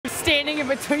standing in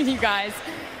between you guys.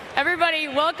 Everybody,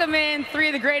 welcome in three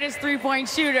of the greatest three-point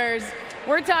shooters.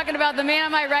 We're talking about the man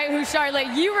on my right who, Charlotte,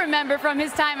 you remember from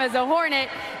his time as a Hornet.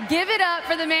 Give it up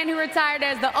for the man who retired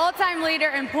as the all-time leader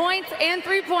in points and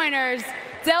three-pointers,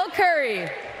 Steph Curry.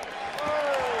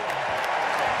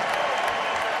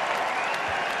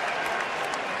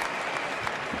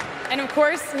 And of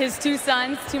course, his two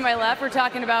sons to my left. We're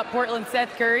talking about Portland's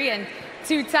Seth Curry and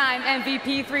two-time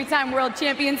MVP, three-time world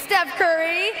champion Steph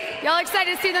Curry. Y'all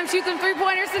excited to see them shoot some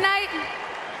three-pointers tonight?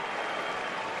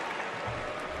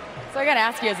 So I gotta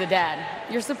ask you as a dad,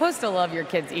 you're supposed to love your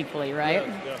kids equally, right?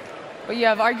 Yeah. But you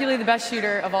have arguably the best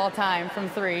shooter of all time from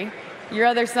three. Your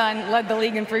other son led the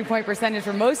league in three-point percentage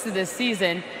for most of this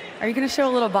season. Are you gonna show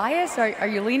a little bias? Are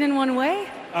you leaning one way?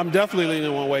 I'm definitely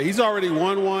leaning one way. He's already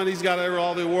won one. He's got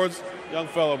all the awards. Young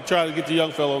fellow, I'm trying to get the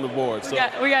young fellow on the board. So.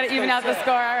 We got to even out the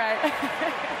score, all right.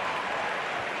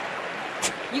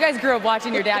 You guys grew up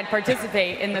watching your dad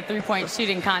participate in the three-point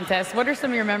shooting contest. What are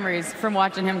some of your memories from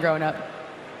watching him growing up?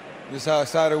 Just how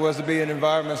excited it was to be in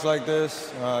environments like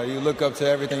this. You look up to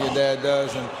everything your dad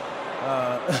does, and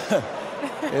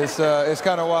it's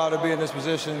kind of wild to be in this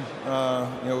position.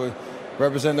 We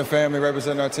represent the family,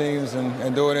 represent our teams,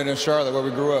 and doing it in Charlotte where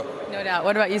we grew up. No doubt.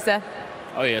 What about you, Seth?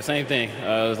 Oh yeah, same thing.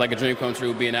 It was like a dream come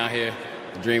true being out here.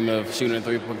 The dream of shooting a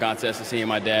three-point contest and seeing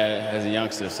my dad as a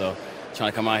youngster. So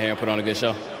trying to come out here and put on a good show.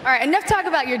 All right, enough talk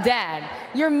about your dad.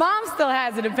 Your mom still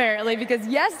has it apparently, because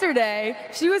yesterday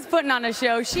she was putting on a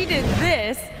show. She did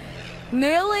this,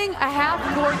 nailing a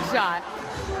half-court shot.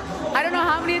 I don't know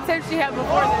how many attempts she had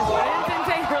before this, but it didn't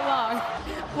take her long.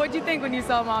 What'd you think when you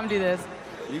saw mom do this?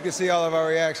 You can see all of our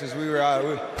reactions. We were, I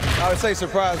would say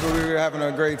surprised, but we were having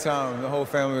a great time. The whole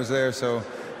family was there, so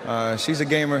she's a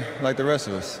gamer like the rest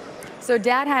of us. So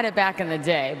Dad had it back in the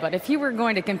day, but if he were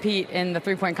going to compete in the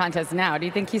three-point contest now, do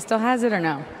you think he still has it or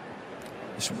no?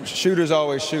 Shooters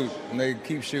always shoot, and they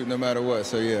keep shooting no matter what,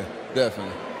 so yeah,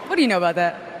 definitely. What do you know about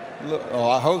that? Look,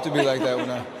 I hope to be like that when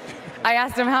I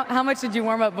asked him, how much did you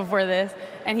warm up before this?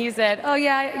 And he said, oh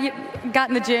yeah, you got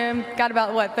in the gym, got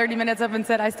about, what, 30 minutes up and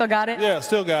said, I still got it? Yeah,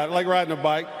 still got it. Like riding a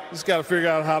bike. Just got to figure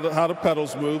out how the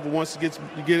pedals move. But once you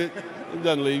get it, it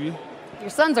doesn't leave you. Your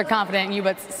sons are confident in you,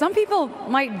 but some people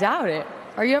might doubt it.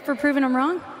 Are you up for proving them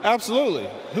wrong? Absolutely.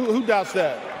 Who doubts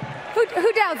that?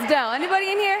 Who doubts Dell? Anybody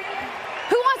in here?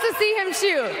 Who wants to see him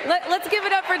shoot? Let's give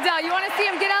it up for Dell. You want to see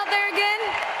him get out there again?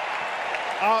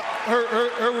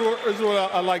 Here's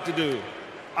what I like to do.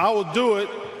 I will do it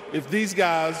if these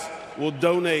guys will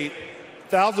donate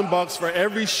 $1,000 for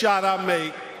every shot I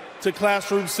make to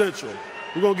Classroom Central.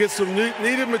 We're going to get some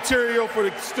needed material for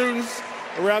the students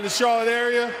around the Charlotte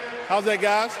area. How's that,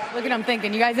 guys? Look at them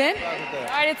thinking. You guys in? All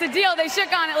right, it's a deal. They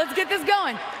shook on it. Let's get this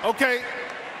going. Okay.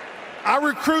 I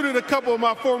recruited a couple of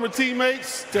my former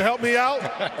teammates to help me out.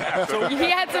 So he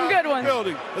had some good ones.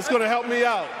 That's going to help me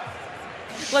out.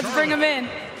 Let's bring them in.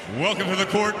 Welcome to the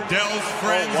court, Dell's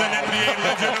friends and NBA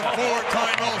legend, a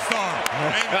four-time All-Star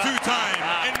and two-time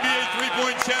NBA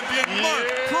three-point champion, Mark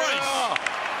Price.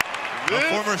 A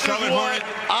former Charlotte Hornet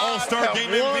All-Star Game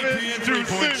MVP and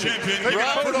three-point champion,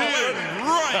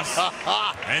 Rice.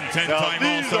 And 10-time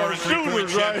All-Star three-point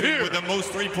champion with the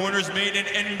most three-pointers made in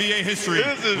NBA history,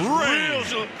 Ray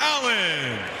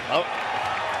Allen.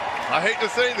 I hate to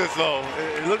say this, though.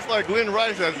 It looks like Glenn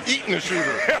Rice has eaten a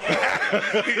shooter.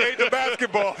 He ate the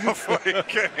basketball before he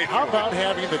came. How about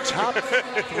having the top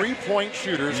three-point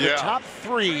shooters, the top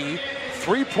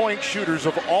three-point shooters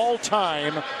of all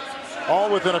time, all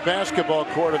within a basketball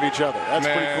court of each other? That's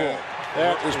pretty cool.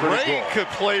 That is pretty cool. Ray could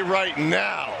play right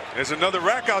now. There's another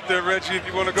rack out there, Reggie, if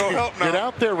you want to go help now. Get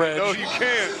out there, Reg. No, you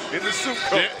can. In the suit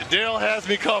coat. Dale has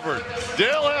me covered.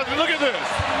 Dale has me. Look at this.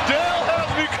 Dale has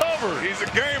me covered. He's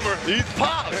a gamer. He's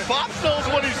Pops. Pops knows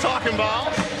what he's talking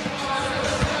about.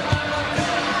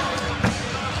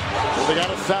 They got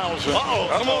 1,000.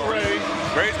 Uh-oh. Come on, Ray.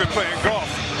 Ray's been playing golf.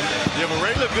 Yeah, but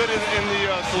Ray looked good in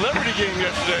the celebrity game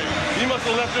yesterday. He must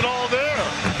have left it all there.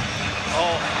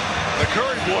 Oh, the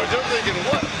Curry boys, they're thinking,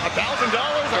 what, $1,000?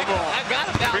 I got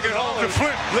 $1,000. Bring it home to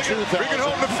Flint. Bring it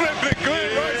home to Flint, Big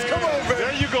Glenn Rice. Come on, baby.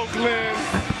 There you go, Glenn.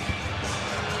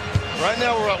 Right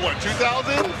now we're at what,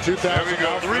 2,000? 2,000. There we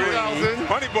go, 3,000.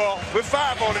 Money ball with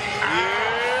 5 on it.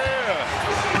 Yeah.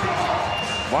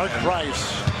 Mark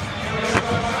Price.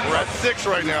 We're at 6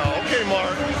 right now. Okay,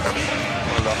 Mark. 7.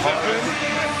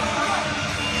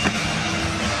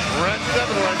 We're at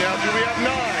 7 right now. Do we have 9?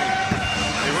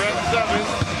 Okay, we're at 7.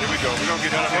 Here we go. We're going to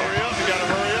get to 10. Hurry up. We got to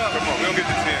hurry up. Come on. We're going to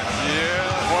get to 10.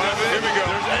 Yeah. 7. Here we go.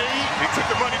 There's 8. He took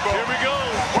the money ball. Here we go.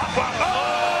 Oh!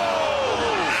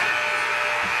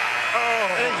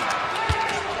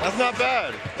 8. That's not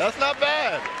bad. That's not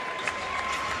bad.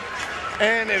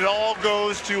 and it all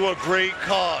goes to a great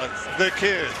cause, the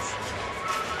kids.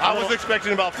 I was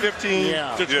expecting about 15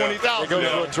 to 20,000. It goes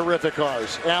to a terrific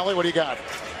cause. Allie, what do you got?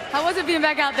 How was it being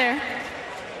back out there?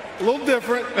 A little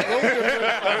different.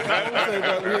 I would say,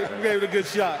 but we gave it a good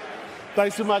shot.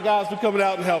 Thanks to my guys for coming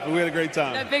out and helping. We had a great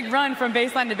time. That big run from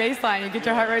baseline to baseline, you get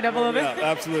your heart rate up a little bit? Yeah,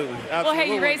 absolutely. Well,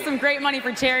 hey, you raised some great money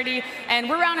for charity, and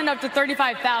we're rounding up to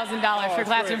 $35,000 for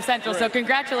Classroom Central. So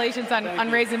congratulations on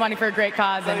raising money for a great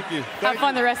cause. Thank you. Have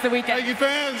fun the rest of the weekend. Thank you,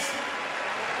 fans.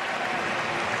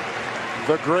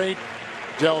 The great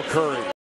Del Curry.